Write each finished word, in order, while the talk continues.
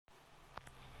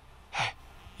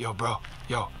Yo, bro.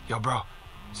 Yo, bro.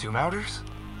 Zoom outers?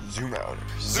 Zoom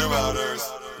outers. Zoom outers.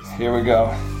 Here we go.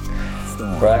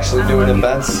 We're actually doing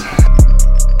events.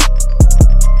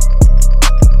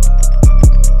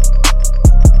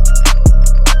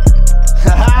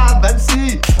 Haha,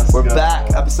 Bensi! We're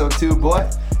back. Episode 2, boy.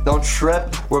 Don't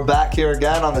trip. We're back here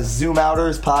again on the Zoom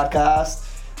Outers podcast.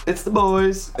 It's the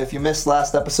boys. If you missed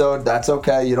last episode, that's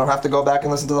okay. You don't have to go back and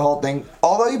listen to the whole thing,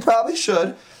 although you probably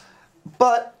should.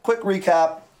 But quick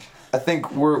recap. I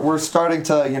think we're starting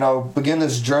to, begin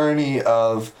this journey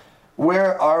of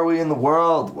where are we in the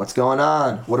world? What's going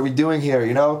on? What are we doing here?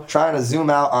 Trying to zoom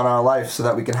out on our life so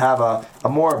that we can have a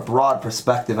more broad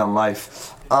perspective on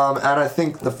life. And I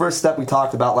think the first step we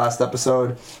talked about last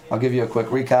episode, I'll give you a quick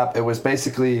recap. It was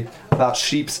basically about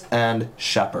sheeps and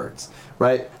shepherds,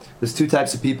 right? There's two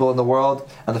types of people in the world,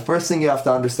 and the first thing you have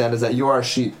to understand is that you are a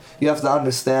sheep. You have to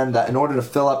understand that in order to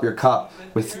fill up your cup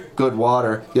with good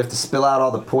water, you have to spill out all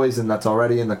the poison that's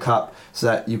already in the cup so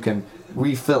that you can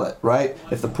refill it, right?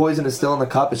 If the poison is still in the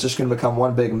cup, it's just going to become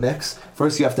one big mix.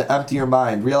 First, you have to empty your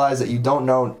mind. Realize that you don't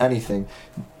know anything.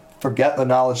 Forget the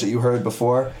knowledge that you heard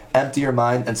before, empty your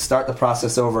mind, and start the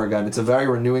process over again. It's a very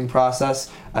renewing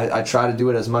process. I try to do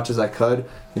it as much as I could.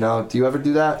 Do you ever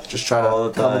do that? Just try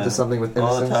to come into something with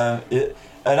innocence? All the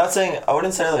time. I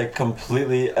wouldn't say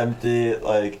completely empty,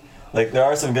 like there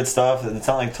are some good stuff. It's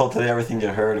not like till today everything you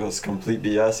heard was complete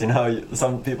BS.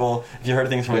 Some people, if you heard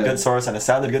things from a good source and it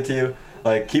sounded good to you,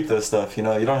 keep those stuff. You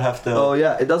don't have to. Oh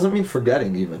yeah, it doesn't mean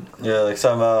forgetting even. Yeah,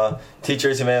 some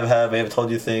teachers you may have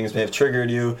told you things, may have triggered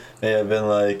you, may have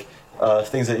been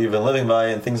things that you've been living by,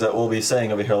 and things that we'll be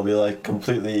saying over here will be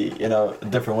completely a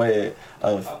different way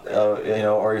of or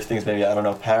your things maybe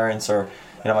parents or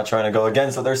I'm not trying to go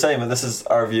against what they're saying, but this is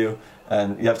our view,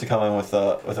 and you have to come in with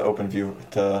an open view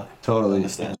to totally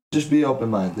understand. Just be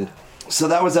open-minded. So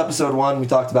that was episode 1. We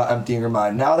talked about emptying your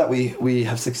mind. Now that we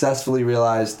have successfully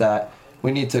realized that we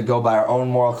need to go by our own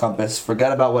moral compass,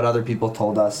 forget about what other people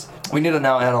told us. We need to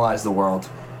now analyze the world.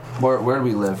 Where do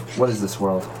we live? What is this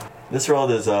world? This world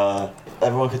is,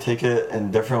 everyone could take it in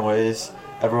different ways.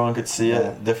 Everyone could see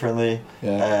it differently.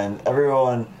 Yeah. And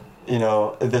everyone,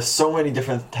 there's so many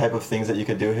different type of things that you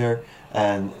could do here.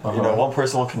 And, one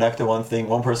person will connect to one thing,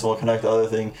 one person will connect to the other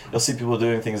thing. You'll see people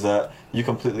doing things that you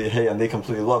completely hate and they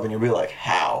completely love, and you'll be like,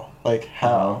 how?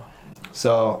 How?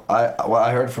 So what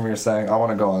I heard from you saying, I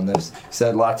want to go on this. You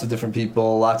said lots of different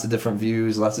people, lots of different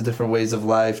views, lots of different ways of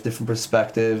life, different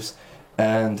perspectives,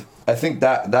 and I think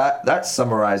that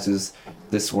summarizes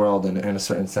this world in a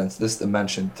certain sense, this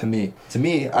dimension to me. To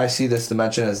me, I see this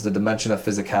dimension as the dimension of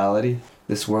physicality.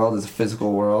 This world is a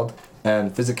physical world,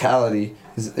 and physicality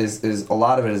is a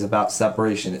lot of it is about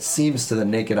separation. It seems to the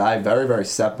naked eye very, very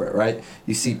separate, right?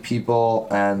 You see people,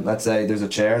 and let's say there's a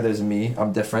chair, there's me,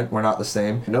 I'm different, we're not the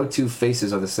same. No two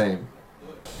faces are the same.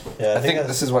 Yeah, I think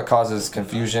this is what causes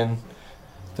confusion,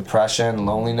 depression,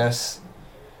 loneliness.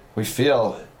 We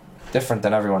feel different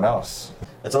than everyone else.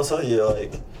 It's also when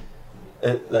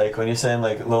you're saying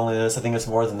loneliness, I think it's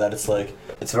more than that. It's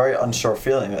it's a very unsure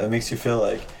feeling. It makes you feel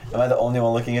am I the only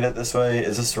one looking at it this way?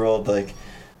 Is this world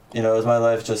is my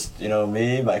life just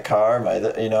me, my car, my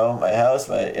my house,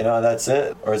 and that's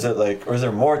it, or is it or is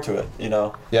there more to it?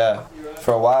 Yeah,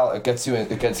 for a while it gets you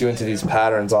into these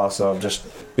patterns also of just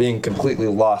being completely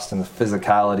lost in the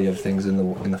physicality of things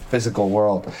in the physical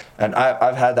world, and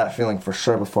I've had that feeling for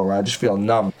sure before, where I just feel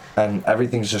numb and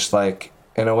everything's just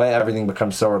in a way everything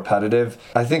becomes so repetitive.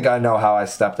 I think I know how I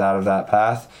stepped out of that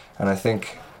path, and I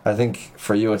think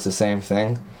for you it's the same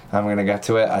thing. I'm gonna get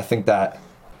to it. I think that.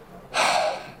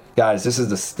 Guys, this is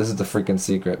the freaking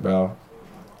secret, bro.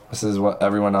 This is what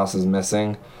everyone else is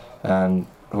missing, and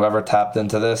whoever tapped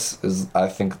into this is, I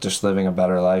think, just living a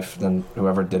better life than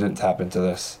whoever didn't tap into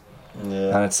this.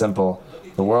 Yeah. And it's simple.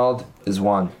 The world is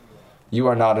one. You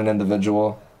are not an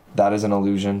individual. That is an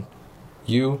illusion.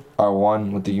 You are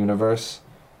one with the universe.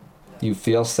 You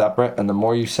feel separate, and the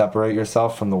more you separate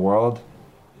yourself from the world,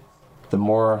 the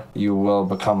more you will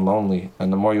become lonely,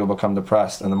 and the more you will become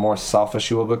depressed, and the more selfish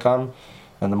you will become,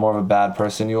 and the more of a bad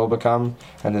person you will become,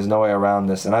 and there's no way around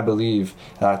this. And I believe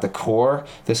that at the core,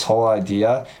 this whole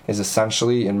idea is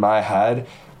essentially, in my head,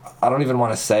 I don't even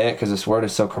want to say it because this word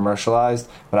is so commercialized,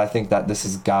 but I think that this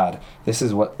is God. This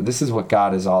is what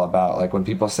God is all about. When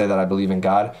people say that I believe in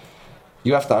God,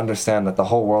 you have to understand that the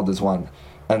whole world is one,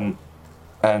 and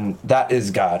that is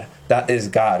God. that is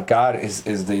God. God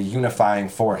is the unifying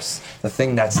force. The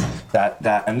thing that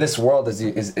and this world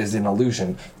is an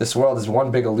illusion. This world is one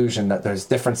big illusion that there's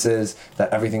differences,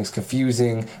 that everything's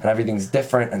confusing and everything's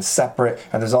different and separate,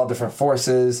 and there's all different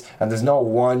forces, and there's no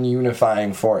one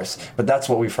unifying force. But that's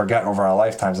what we forget over our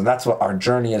lifetimes, and that's what our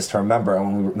journey is to remember.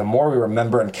 And the more we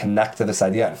remember and connect to this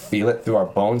idea and feel it through our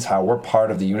bones, how we're part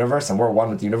of the universe and we're one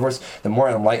with the universe, the more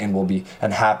enlightened we'll be,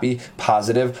 and happy,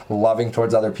 positive, loving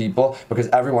towards other people, because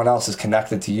everyone else is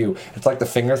connected to you. It's like the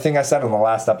finger thing I said in the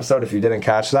last episode, if you didn't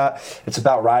catch that. It's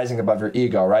about rising above your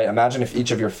ego, right? Imagine if each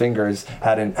of your fingers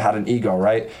had an ego,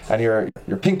 right? And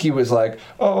your pinky was like,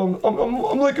 oh,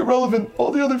 I'm like irrelevant. All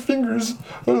the other fingers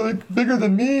are like bigger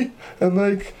than me, and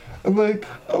like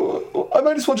oh, I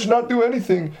might as well just not do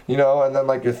anything, you know? And then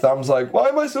like your thumb's like, why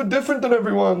am I so different than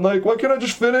everyone? Like, why can't I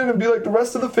just fit in and be like the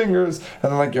rest of the fingers?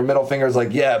 And then like your middle finger's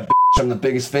like, yeah, I'm the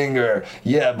biggest finger.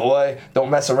 Yeah, boy, don't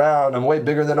mess around. I'm way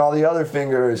bigger than all the other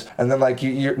fingers. And then like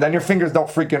then your fingers don't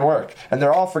freaking work, and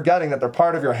they're all forgetting that they're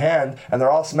part of your hand, and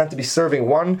they're all meant to be serving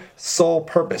one sole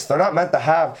purpose. They're not meant to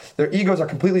have, their egos are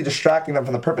completely distracting them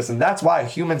from the purpose, and that's why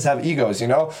humans have egos, you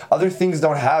know? Other things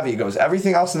don't have egos.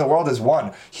 Everything else in the world is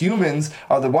one. Humans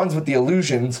are the ones with the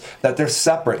illusions that they're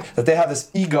separate, that they have this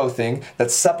ego thing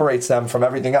that separates them from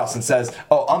everything else and says,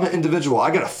 oh, I'm an individual.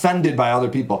 I get offended by other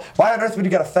people. Why on earth would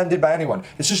you get offended by anyone?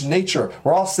 It's just nature.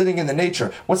 We're all sitting in the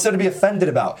nature. What's there to be offended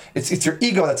about? It's your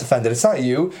ego that's offended. It's not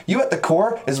you. You at the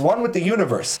core is one with the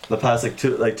universe. The past like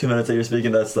 2 minutes that you're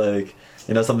speaking, that's like,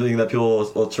 you know, something that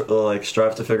people will like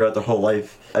strive to figure out their whole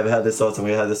life. I've had this thoughts and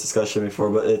we had this discussion before,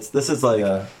 but this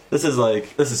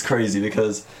is crazy,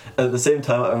 because at the same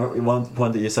time, one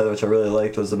point that you said which I really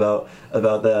liked was about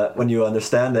that when you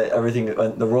understand that everything,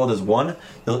 the world is one,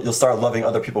 you'll start loving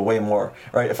other people way more,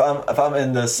 right? If I'm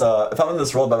in this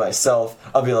world by myself,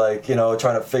 I'll be like, you know,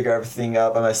 trying to figure everything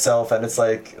out by myself, and it's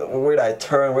like, where do I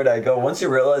turn? Where do I go? Once you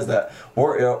realize that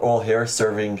we're all here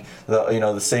serving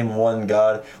the same one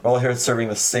God, we're all here serving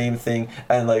the same thing,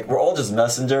 and like we're all just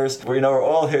messengers. We're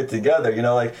all here together. You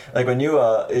know, like when you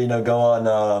go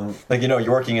on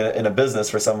you're working in a business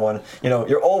for someone. You know,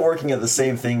 you're all working at the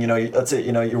same thing. You know, let's say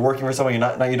you're working for someone. You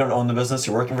don't own the business.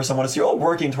 You're working for someone. So you're all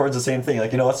working towards the same thing.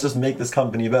 Like, let's just make this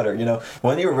company better. You know,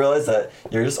 when you realize that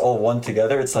you're just all one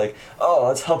together, it's like, oh,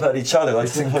 let's help out each other. Like,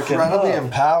 it's incredibly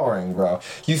empowering, bro.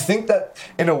 You think that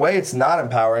in a way it's not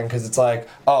empowering because it's like,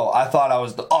 oh, I thought I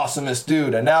was the awesomest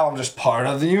dude, and now I'm just part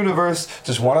of the universe,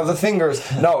 just one of the fingers.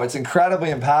 No, it's incredibly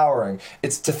empowering.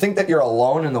 It's to think that you're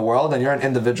alone in the world and you're an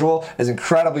individual is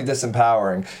incredibly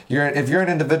disempowering. If you're an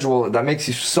individual, that makes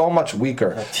you so much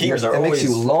weaker. It makes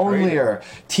you lonelier.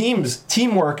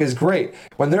 Teamwork is great.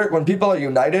 When people are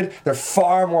united, they're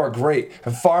far more great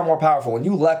and far more powerful. When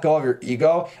you let go of your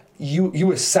ego,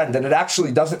 you ascend, and it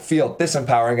actually doesn't feel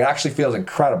disempowering. It actually feels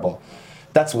incredible.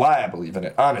 That's why I believe in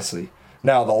it, honestly.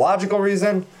 Now, the logical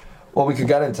reason, well, we could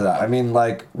get into that. I mean,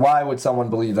 like, why would someone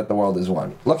believe that the world is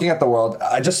one? Looking at the world,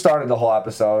 I just started the whole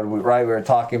episode, right? We were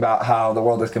talking about how the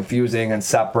world is confusing and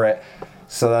separate.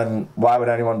 So then, why would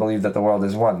anyone believe that the world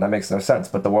is one? That makes no sense.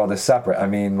 But the world is separate. I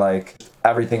mean, like,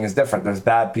 everything is different. There's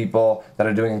bad people that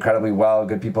are doing incredibly well,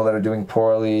 good people that are doing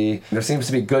poorly. There seems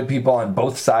to be good people on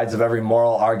both sides of every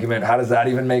moral argument. How does that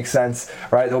even make sense,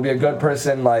 right? There'll be a good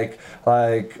person like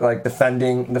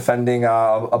defending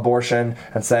abortion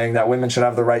and saying that women should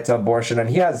have the right to abortion, and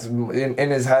he has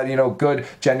in his head, good,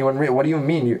 genuine. What do you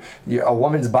mean? A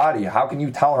woman's body. How can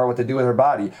you tell her what to do with her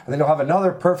body? And then you'll have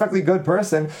another perfectly good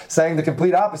person saying the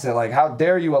complete opposite. Like, how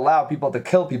dare you allow people to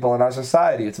kill people in our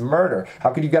society? It's murder.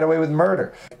 How could you get away with murder?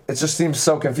 It just seems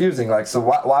so confusing. Like, so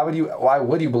why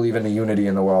would you believe in the unity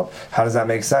in the world? How does that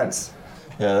make sense?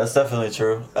 Yeah, that's definitely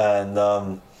true, and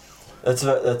that's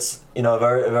a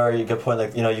very very good point.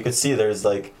 Like, you could see there's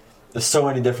so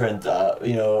many different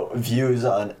views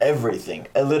on everything,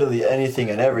 and literally anything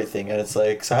and everything, and it's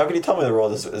like, so how can you tell me the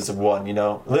world is one?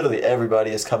 Literally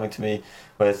everybody is coming to me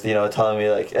with telling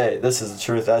me like, hey, this is the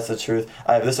truth, that's the truth,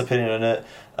 I have this opinion on it.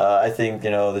 I think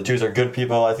the Jews are good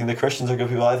people, I think the Christians are good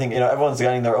people, I think everyone's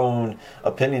getting their own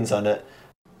opinions on it.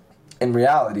 In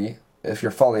reality, if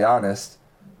you're fully honest,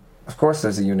 of course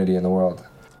there's a unity in the world.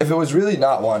 If it was really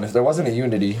not one, if there wasn't a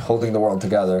unity holding the world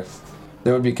together,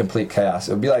 there would be complete chaos.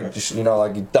 It would be like, just,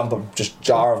 like you dump a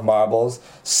jar of marbles,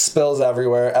 spills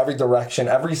everywhere, every direction,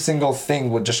 every single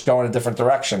thing would just go in a different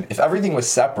direction. If everything was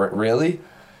separate, really,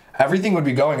 everything would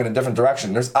be going in a different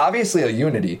direction. There's obviously a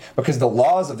unity because the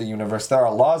laws of the universe, there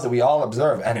are laws that we all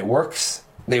observe, and it works.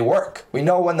 they work. We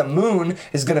know when the moon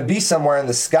is going to be somewhere in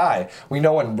the sky. We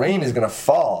know when rain is going to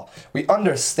fall. We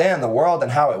understand the world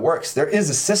and how it works. There is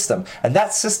a system, and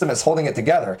that system is holding it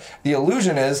together. The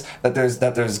illusion is that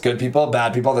there's good people,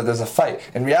 bad people, that there's a fight.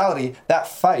 In reality, that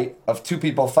fight of two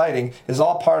people fighting is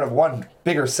all part of one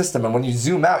bigger system, and when you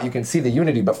zoom out, you can see the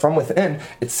unity, but from within,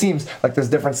 it seems like there's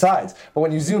different sides. But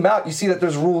when you zoom out, you see that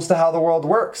there's rules to how the world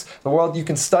works. The world, you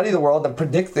can study the world and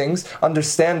predict things,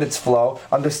 understand its flow,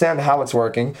 understand how it's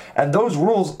working, and those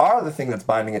rules are the thing that's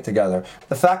binding it together.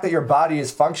 The fact that your body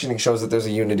is functioning shows that there's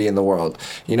a unity in the world.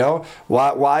 You know,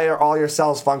 why are all your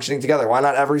cells functioning together? Why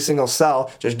not every single cell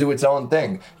just do its own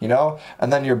thing? You know,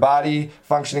 and then your body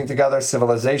functioning together,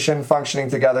 civilization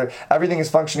functioning together, everything is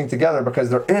functioning together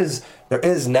because there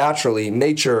is naturally,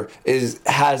 nature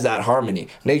has that harmony.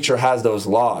 Nature has those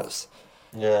laws.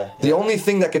 Yeah. The only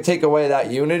thing that could take away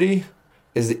that unity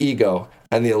is the ego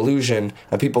and the illusion,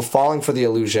 and people falling for the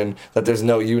illusion that there's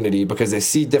no unity because they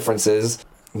see differences.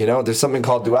 You know, there's something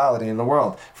called duality in the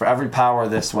world. For every power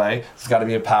this way, there's got to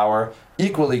be a power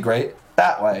equally great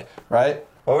that way, right?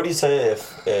 What would you say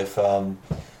if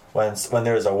when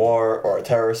there is a war or a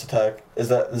terrorist attack, is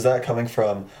that coming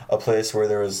from a place where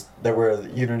where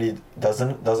unity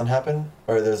doesn't happen,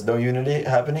 or there's no unity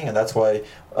happening, and that's why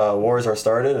wars are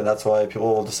started, and that's why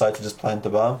people will decide to just plant the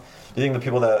bomb? Do you think the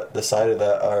people that decided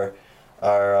that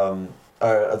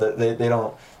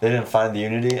they didn't find the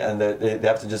unity, and they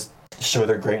have to just show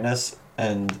their greatness,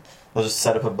 and they'll just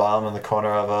set up a bomb in the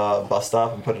corner of a bus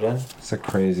stop and put it in? It's a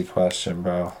crazy question,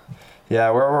 bro. Yeah,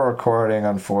 where we're recording,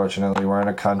 unfortunately, we're in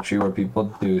a country where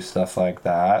people do stuff like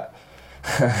that.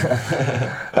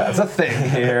 That's a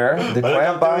thing here. They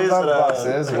plant bombs on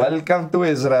buses. Welcome to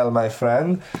Israel, my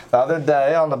friend. The other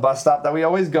day on the bus stop that we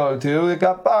always go to, it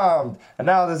got bombed. And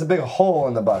now there's a big hole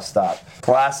in the bus stop.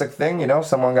 Classic thing, you know,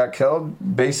 someone got killed.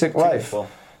 Basic life.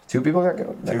 Two people got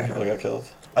killed? Two people got killed.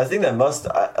 I think that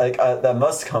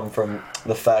must come from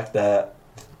the fact that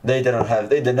they did not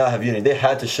have unity. The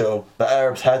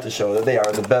Arabs had to show that they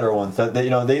are the better ones. That they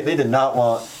don't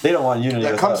want unity.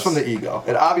 That comes from the ego.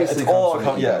 It obviously comes from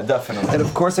the ego. Yeah, definitely. And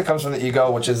of course it comes from the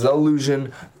ego, which is the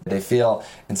illusion. They feel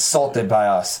insulted by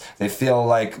us. They feel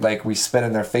like we spit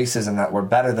in their faces and that we're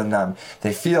better than them.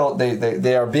 They feel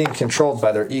they are being controlled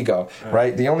by their ego,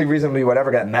 right? The only reason we would ever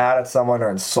get mad at someone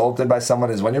or insulted by someone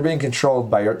is when you're being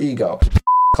controlled by your ego.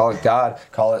 Call it God,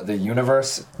 call it the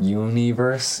UNI-verse,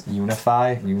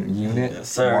 unify, unit, yes,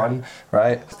 sir. One,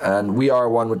 right? And we are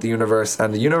one with the universe,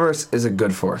 and the universe is a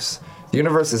good force. The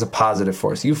universe is a positive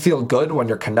force. You feel good when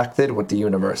you're connected with the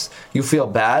universe. You feel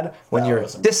bad when you're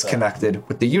disconnected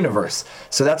with the universe.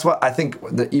 So that's what I think,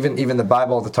 even the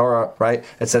Bible, the Torah, right?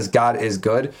 It says God is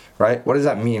good, right? What does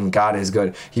that mean, God is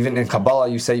good? Even in Kabbalah,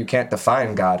 you say you can't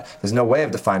define God. There's no way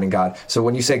of defining God. So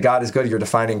when you say God is good, you're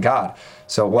defining God.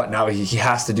 So what, now he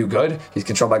has to do good? He's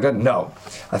controlled by good? No.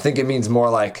 I think it means more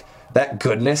like that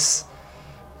goodness,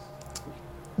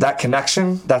 that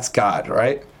connection, that's God,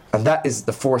 right? And that is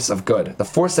the force of good. The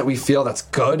force that we feel that's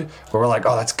good, where we're like,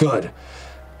 oh, that's good.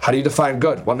 How do you define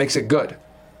good? What makes it good?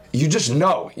 You just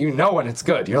know. You know when it's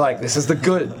good. You're like, this is the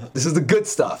good. This is the good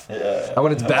stuff. Yeah. And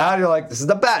when it's bad, you're like, this is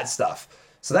the bad stuff.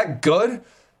 So that good,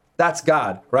 that's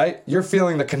God, right? You're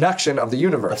feeling the connection of the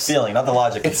universe. The feeling, not the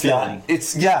logic. It's feeling.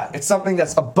 It's something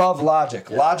that's above logic.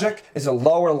 Yeah. Logic is a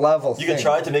lower level thing. You can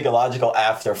try to make it logical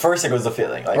after. First, it was the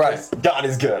feeling. Like, right. God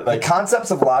is good. Like, the concepts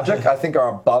of logic, I think, are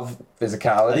above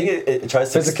physicality. I think it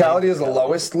tries to physicality is the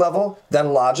lowest level,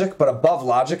 then logic, but above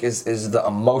logic is the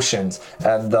emotions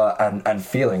and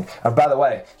feeling. And by the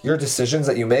way, your decisions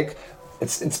that you make,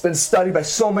 it's been studied by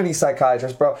so many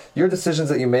psychiatrists, bro. Your decisions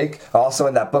that you make, also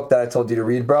in that book that I told you to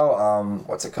read, bro.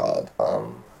 What's it called?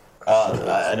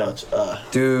 I know.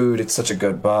 Dude, it's such a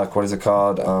good book. What is it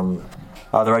called?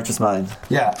 The Righteous Mind.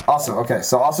 Yeah, awesome. Okay,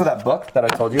 so also that book that I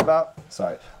told you about,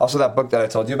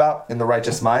 in The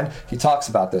Righteous Mind, he talks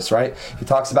about this, right? He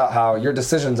talks about how your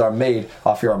decisions are made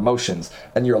off your emotions,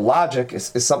 and your logic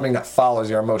is something that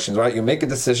follows your emotions, right? You make a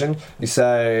decision, you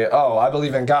say, oh, I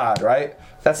believe in God, right?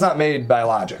 That's not made by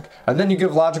logic. And then you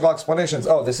give logical explanations.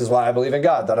 Oh, this is why I believe in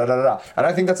God, da-da-da-da-da. And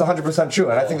I think that's 100%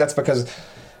 true, and I think that's because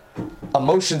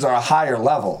emotions are a higher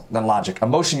level than logic.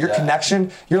 Emotion, your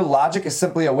connection, your logic is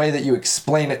simply a way that you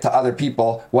explain it to other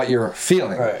people what you're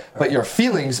feeling. Right. But your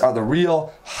feelings are the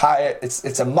real high.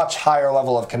 It's a much higher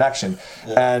level of connection,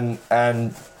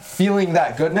 and feeling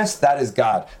that goodness, that is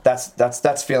God.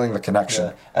 That's feeling the connection.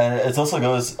 Yeah. And it also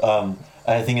goes.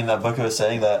 I think in that book it was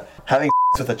saying that having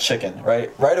with a chicken,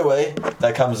 right away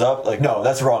that comes up like, no,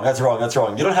 that's wrong.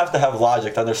 You don't have to have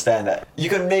logic to understand that. You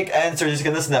can make answers, you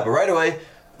can this and that, but right away,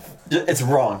 it's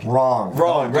wrong. Wrong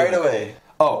right away.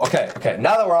 Oh, okay.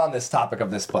 Now that we're on this topic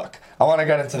of this book, I want to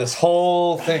get into this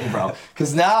whole thing, bro.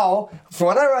 Because now, from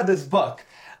when I read this book,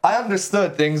 I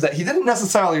understood things that he didn't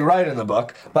necessarily write in the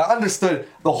book, but I understood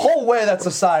the whole way that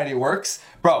society works.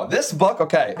 Bro, this book,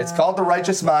 okay, it's called The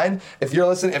Righteous Mind. If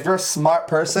you're a smart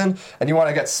person and you want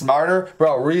to get smarter,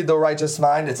 bro, read The Righteous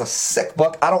Mind. It's a sick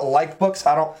book. I don't like books.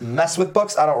 I don't mess with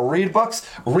books. I don't read books.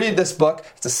 Read this book.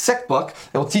 It's a sick book.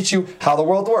 It will teach you how the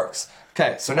world works.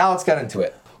 Okay, so now let's get into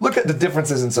it. Look at the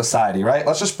differences in society, right?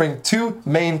 Let's just bring two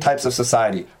main types of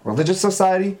society. Religious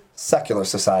society, secular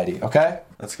society, okay?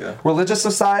 That's good. Religious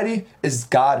society is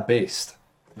God-based.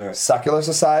 Right. Secular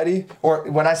society, or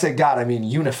when I say God, I mean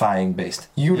unifying based,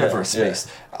 universe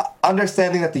based.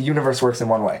 Understanding that the universe works in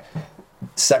one way.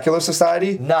 Secular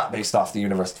society, not based off the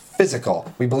universe.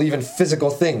 Physical. We believe in physical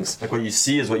things. Like what you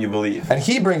see is what you believe. And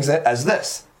he brings it as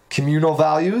this. Communal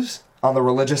values on the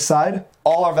religious side.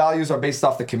 All our values are based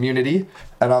off the community.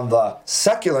 And on the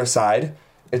secular side,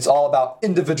 it's all about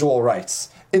individual rights,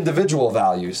 individual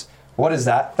values. What is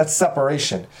that? That's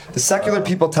separation. The secular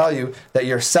people tell you that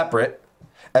you're separate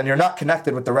and you're not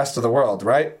connected with the rest of the world,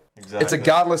 right? Exactly. It's a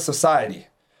godless society,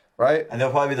 right? And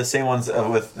they'll probably be the same ones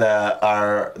that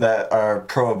are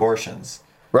pro-abortions.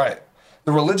 Right.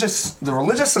 The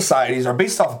religious societies are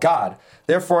based off God.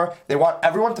 Therefore, they want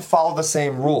everyone to follow the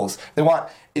same rules. They want,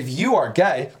 if you are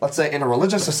gay, let's say in a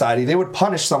religious society, they would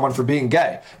punish someone for being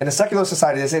gay. In a secular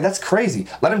society, they say, that's crazy.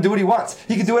 Let him do what he wants.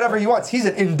 He can do whatever he wants. He's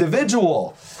an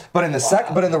individual. But in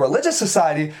the religious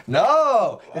society,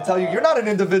 no. They tell you, you're not an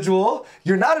individual.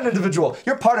 You're not an individual.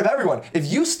 You're part of everyone. If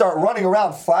you start running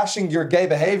around flashing your gay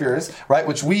behaviors, right,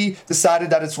 which we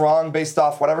decided that it's wrong based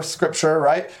off whatever scripture,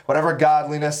 right, whatever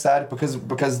godliness said,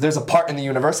 because there's a part in the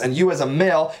universe, and you as a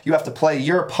male, you have to play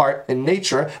your part in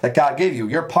nature that God gave you.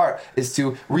 Your part is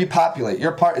to repopulate.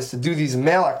 Your part is to do these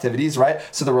male activities, right?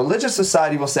 So the religious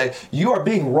society will say, you are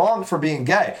being wronged for being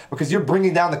gay because you're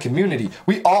bringing down the community.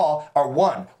 We all are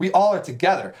one. We all are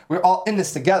together. We're all in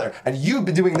this together. And you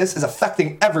doing this is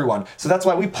affecting everyone. So that's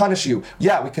why we punish you.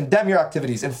 Yeah, we condemn your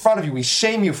activities in front of you. We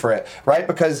shame you for it, right?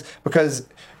 Because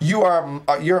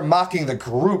you're mocking the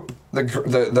group,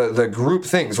 the group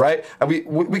things, right? And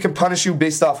we can punish you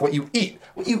based off what you eat.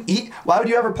 What you eat? Why would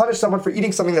you ever punish someone for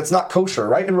eating something that's not kosher,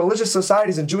 right? In religious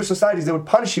societies and Jewish societies, they would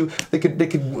punish you. They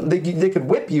could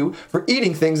whip you for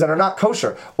eating things that are not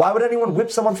kosher. Why would anyone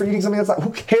whip someone for eating something that's not? Who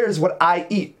cares what I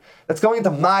eat? That's going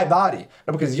into my body.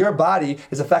 No, because your body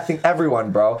is affecting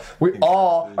everyone, bro. We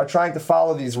all are trying to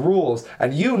follow these rules,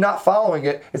 and you not following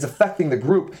it is affecting the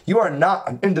group. You are not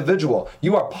an individual.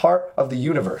 You are part of the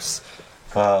universe.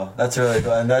 Wow, that's really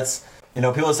cool. And that's,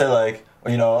 people say like,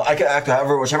 I can act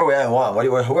whichever way I want.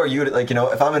 Who are you to,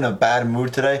 if I'm in a bad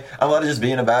mood today, I'm allowed to just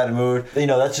be in a bad mood.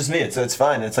 That's just me. It's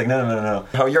fine. It's like, no.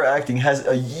 How you're acting has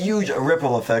a huge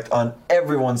ripple effect on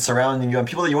everyone surrounding you and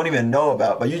people that you won't even know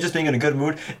about. But you just being in a good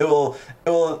mood, it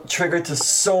will trigger to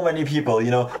so many people.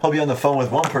 He'll be on the phone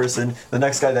with one person, the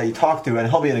next guy that you talk to, and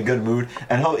he'll be in a good mood.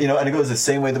 And and it goes the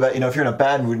same way if you're in a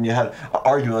bad mood and you had an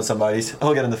argument with somebody,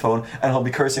 he'll get on the phone and he'll be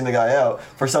cursing the guy out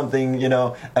for something,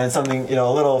 and something,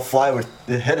 a little fly would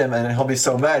hit him, and he'll be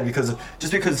so mad because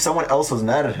someone else was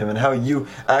mad at him and how you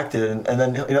acted, and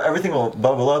then everything will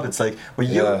bubble up. It's like,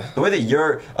 the way that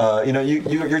you're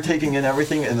you're taking in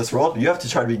everything in this world, you have to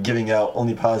try to be giving out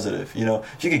only positive.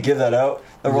 If you could give that out,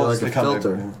 the world has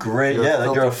become great.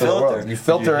 You're a filter. You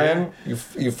filter in.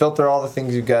 You filter all the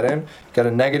things you get in. You get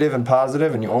a negative and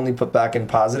positive, and you only put back in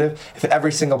positive. If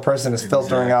every single person is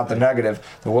filtering out the negative,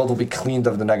 the world will be cleaned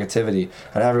of the negativity,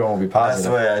 and everyone will be positive.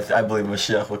 That's the way I believe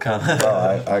Mashiach will come.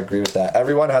 I agree with that.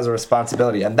 Everyone has a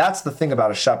responsibility, and that's the thing about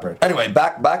a shepherd. Anyway,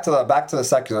 back to the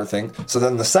secular thing. So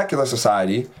then the secular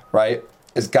society, right,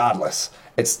 is godless.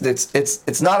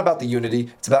 It's not about the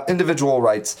unity. It's about individual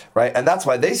rights, right? And that's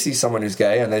why they see someone who's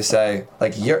gay and they say,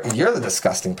 like, you're the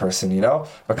disgusting person,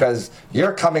 because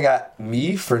you're coming at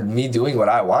me for me doing what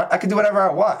I want. I can do whatever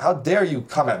I want. How dare you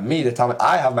come at me to tell me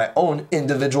I have my own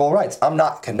individual rights? I'm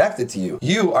not connected to you.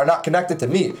 You are not connected to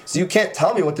me, so you can't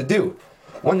tell me what to do.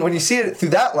 When you see it through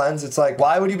that lens, it's like,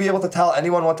 why would you be able to tell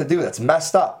anyone what to do? That's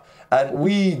messed up. And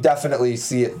we definitely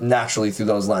see it naturally through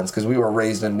those lenses because we were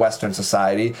raised in Western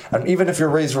society. And even if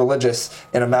you're raised religious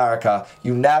in America,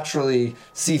 you naturally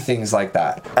see things like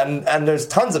that. And there's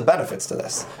tons of benefits to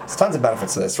this. There's tons of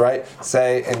benefits to this, right?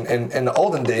 Say, in the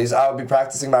olden days, I would be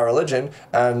practicing my religion,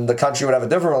 and the country would have a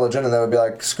different religion, and they would be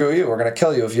like, screw you, we're going to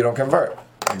kill you if you don't convert.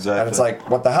 Exactly. And it's like,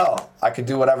 what the hell? I could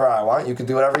do whatever I want, you could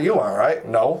do whatever you want, right?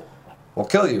 No. We'll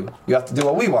kill you. You have to do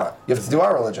what we want. You have to do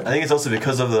our religion. I think it's also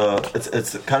because of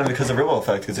it's kind of because of ripple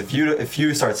effect. Because if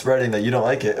you start spreading that you don't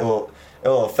like it, it will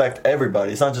affect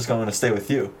everybody. It's not just going to stay with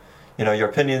you. your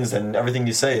opinions and everything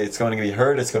you say, it's going to be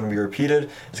heard, it's going to be repeated,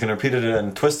 it's going to repeat it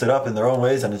and twist it up in their own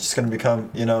ways, and it's just going to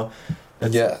become,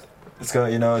 it's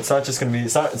going, it's not just going to be,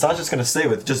 it's not just going to stay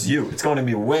with just you. It's going to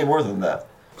be way more than that.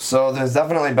 So there's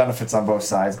definitely benefits on both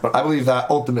sides, but I believe that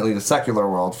ultimately the secular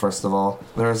world, first of all,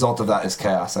 the result of that is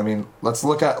chaos. I mean, let's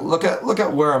look at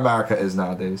where America is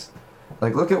nowadays.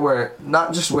 Like, look at where,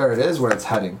 not just where it is, where it's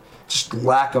heading. Just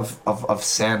lack of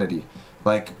sanity.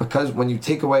 Like, because when you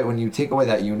take away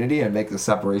that unity and make the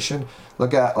separation,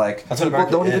 look at, like, people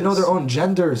don't even know their own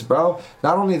genders, bro.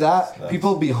 Not only that,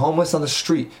 people be homeless on the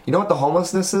street. You know what the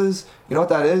homelessness is? You know what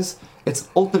that is? It's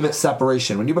ultimate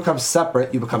separation. When you become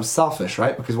separate, you become selfish,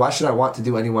 right? Because why should I want to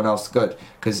do anyone else good?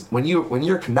 Because when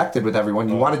you're connected with everyone,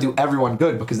 you want to do everyone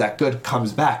good because that good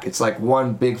comes back. It's like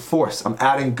one big force. I'm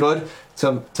adding good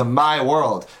to my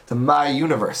world, to my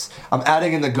universe. I'm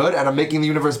adding in the good and I'm making the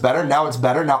universe better. Now it's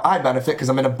better. Now I benefit because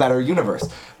I'm in a better universe.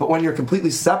 But when you're completely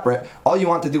separate, all you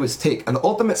want to do is take. And the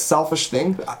ultimate selfish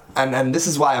thing, and this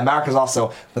is why America's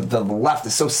also, the left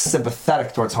is so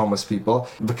sympathetic towards homeless people,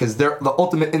 because they're the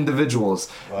ultimate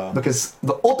individuals. Wow. Because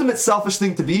the ultimate selfish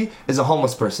thing to be is a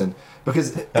homeless person.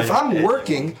 Because if I'm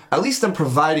working, at least I'm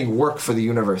providing work for the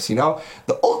universe, you know?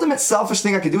 The ultimate selfish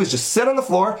thing I could do is just sit on the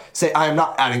floor, say, I am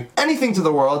not adding anything to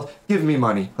the world, give me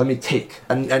money, let me take.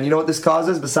 And you know what this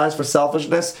causes, besides for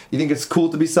selfishness? You think it's cool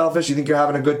to be selfish? You think you're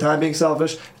having a good time being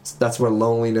selfish? That's where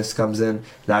loneliness comes in.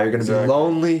 Now you're going to be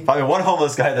lonely. Find me one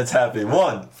homeless guy that's happy.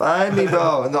 One. Find me,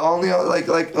 bro. And the only,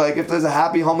 like if there's a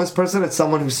happy homeless person, it's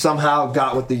someone who somehow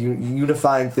got with the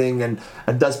unifying thing and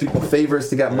does people favors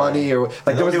to get money. Or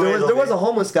like there was a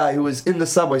homeless guy who was in the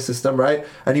subway system, right?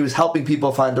 And he was helping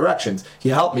people find directions. He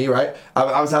helped me, right?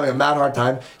 I was having a mad hard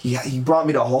time. He brought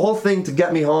me the whole thing to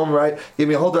get me home, right? Gave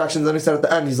me a whole directions. Then he said at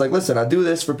the end, he's like, listen, I do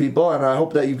this for people and I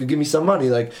hope that you could give me some money.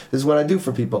 Like, this is what I do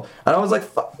for people. And I was like,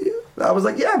 fuck you. I was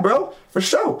like, yeah, bro, for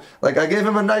sure. Like, I gave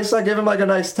him like a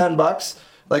nice $10.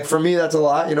 Like, for me, that's a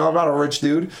lot. You know, I'm not a rich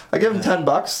dude. I gave him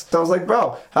 $10. So I was like,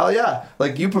 bro, hell yeah.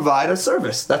 Like, you provide a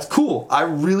service. That's cool. I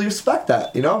really respect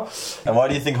that, you know? And why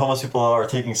do you think homeless people are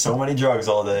taking so many drugs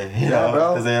all day? You know,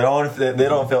 bro. Because they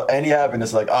don't feel any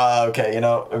happiness. Like, okay, you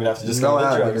know, we're going to have to just go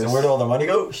to drugs. And where do all the money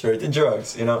go? Straight to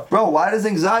drugs, you know? Bro, why does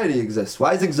anxiety exist?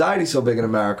 Why is anxiety so big in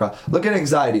America? Look at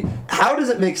anxiety. How does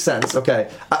it make sense? Okay,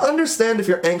 I understand if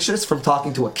you're anxious from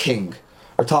talking to a king.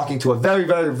 Or talking to a very,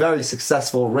 very, very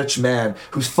successful rich man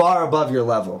who's far above your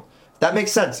level. That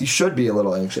makes sense. You should be a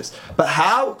little anxious. But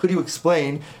how could you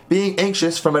explain being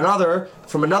anxious from another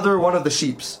one of the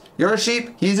sheeps? You're a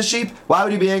sheep, he's a sheep. Why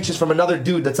would you be anxious from another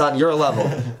dude that's on your level?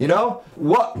 You know?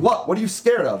 What are you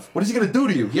scared of? What is he gonna do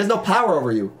to you? He has no power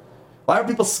over you. Why are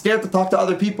people scared to talk to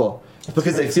other people?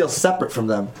 Because they feel separate from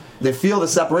them. They feel the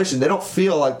separation. They don't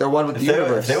feel like they're one with the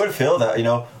universe. If they would feel that, you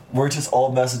know, we're just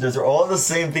all messengers. We're all the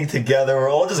same thing together. We're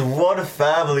all just one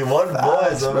family, one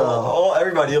voice.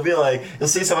 Everybody. You'll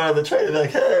see someone on the train. You'll be like,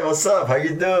 "Hey, what's up? How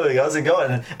you doing? How's it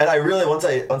going?" And I really, I'm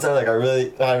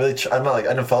not like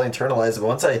I don't fully internalize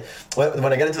it. But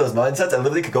when I get into those mindsets, I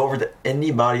literally could go over to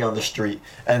anybody on the street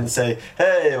and say,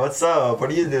 "Hey, what's up? What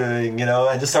are you doing?" You know,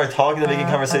 and just start talking and making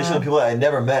conversation with people that I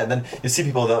never met. And then you see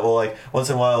people that will like once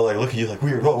in a while like look at you like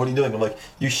weird. What are you doing? I'm like,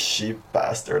 "You sheep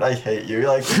bastard! I hate you!"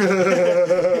 Like.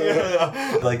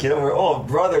 Like, you know, we're all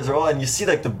brothers, and you see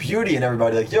like the beauty in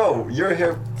everybody. Like, yo, you're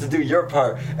here to do your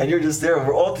part, and you're just there.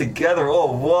 We're all together, we're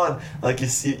all one. Like, you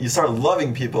start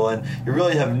loving people, and you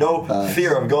really have no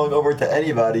fear of going over to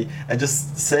anybody and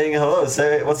just saying hello,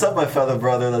 say what's up, my fellow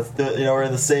brother. We're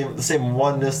in the same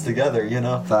oneness together. You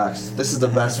know. Facts. This is the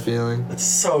best feeling. It's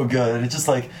so good. It's just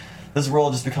like. This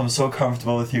world just becomes so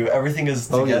comfortable with you. Everything is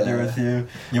together with you.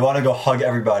 You want to go hug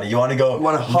everybody. You want to go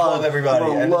love everybody.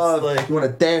 You want to love. You want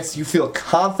to dance. You feel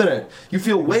confident. You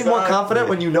feel way more confident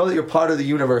when you know that you're part of the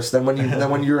universe than when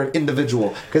you're an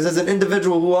individual. Because as an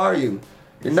individual, who are you?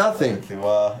 You're nothing.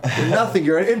 Wow. You're nothing.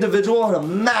 You're an individual in a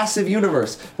massive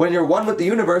universe. When you're one with the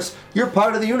universe, you're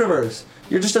part of the universe.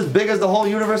 You're just as big as the whole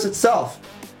universe itself.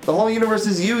 The whole universe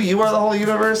is you. You are the whole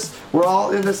universe. We're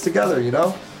all in this together, you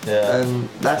know? Yeah. And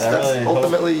that's really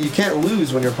ultimately, you can't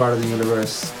lose when you're part of the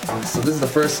universe. So this is the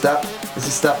first step. This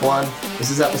is step 1.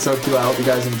 This is episode 2. I hope you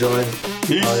guys enjoyed.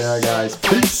 Peace. Oh yeah, guys.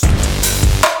 Peace.